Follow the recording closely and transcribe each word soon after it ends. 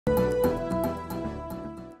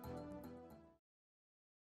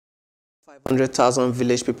500,000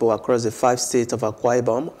 village people across the 5 states of Akwa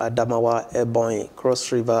Ibom, Adamawa, Ebonyi,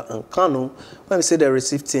 Cross River and Kano, when we say they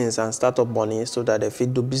receive things and start up money so that they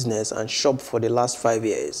fit do business and shop for the last 5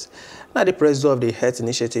 years. Now the president of the Health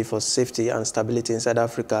Initiative for Safety and Stability inside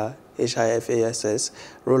Africa, HIFASS,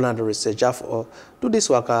 Roland Researcher, do this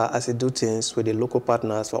work as they do things with the local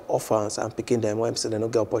partners for orphans and picking them when they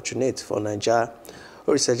don't get opportunity for Nigeria.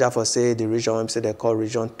 Researcher for say the region when they call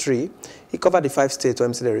Region 3. He covered the 5 states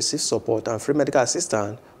when they receive support and free medical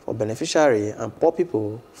assistance for beneficiary and poor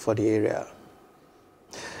people for the area.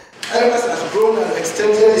 IFAS has grown and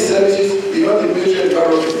extended its services beyond the military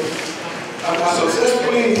environment and has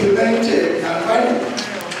successfully implemented and managed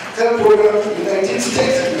health programs in 19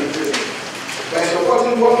 states and Nigeria by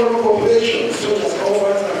supporting vulnerable populations such as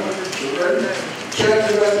orphans and children,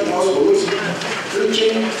 caregivers in households,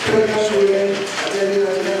 reaching pregnant women, attending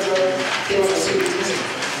antenatal care facilities,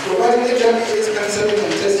 providing HIV/AIDS counseling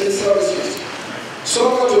and testing services,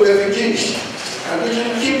 support to refugees, and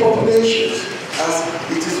reaching key populations, as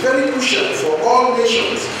it is very crucial for all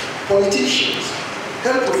nations, politicians,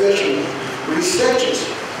 health professionals, researchers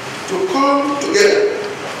to come together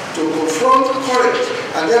to confront current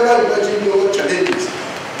and ever-emerging global challenges,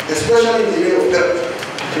 especially in the area of health.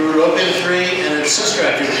 Through Open 3 and its sister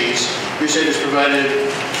activities, research has provided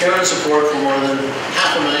care and support for more than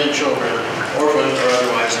 500,000 children, orphaned or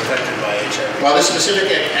otherwise affected by HIV. While this specific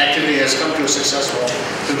activity has come to a successful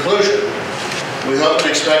conclusion, we hope and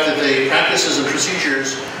expect that the practices and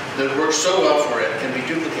procedures that work so well for it can be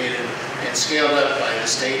duplicated and scaled up by the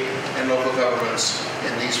state and local governments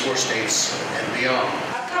in these 4 states and beyond.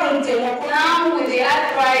 Now with the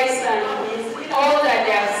advice and all that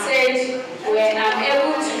they have said, when I'm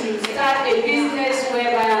able to start a business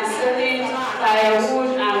whereby I'm selling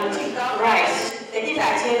firewood and rice.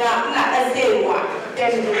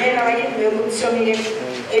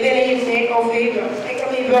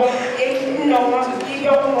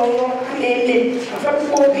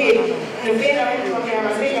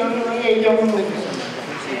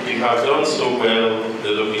 You have done so well, the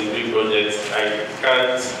Local project. I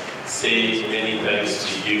can't say many thanks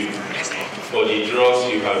to you for the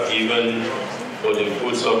drugs you have given, for the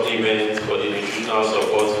food supplements, for the nutritional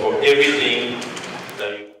support, for everything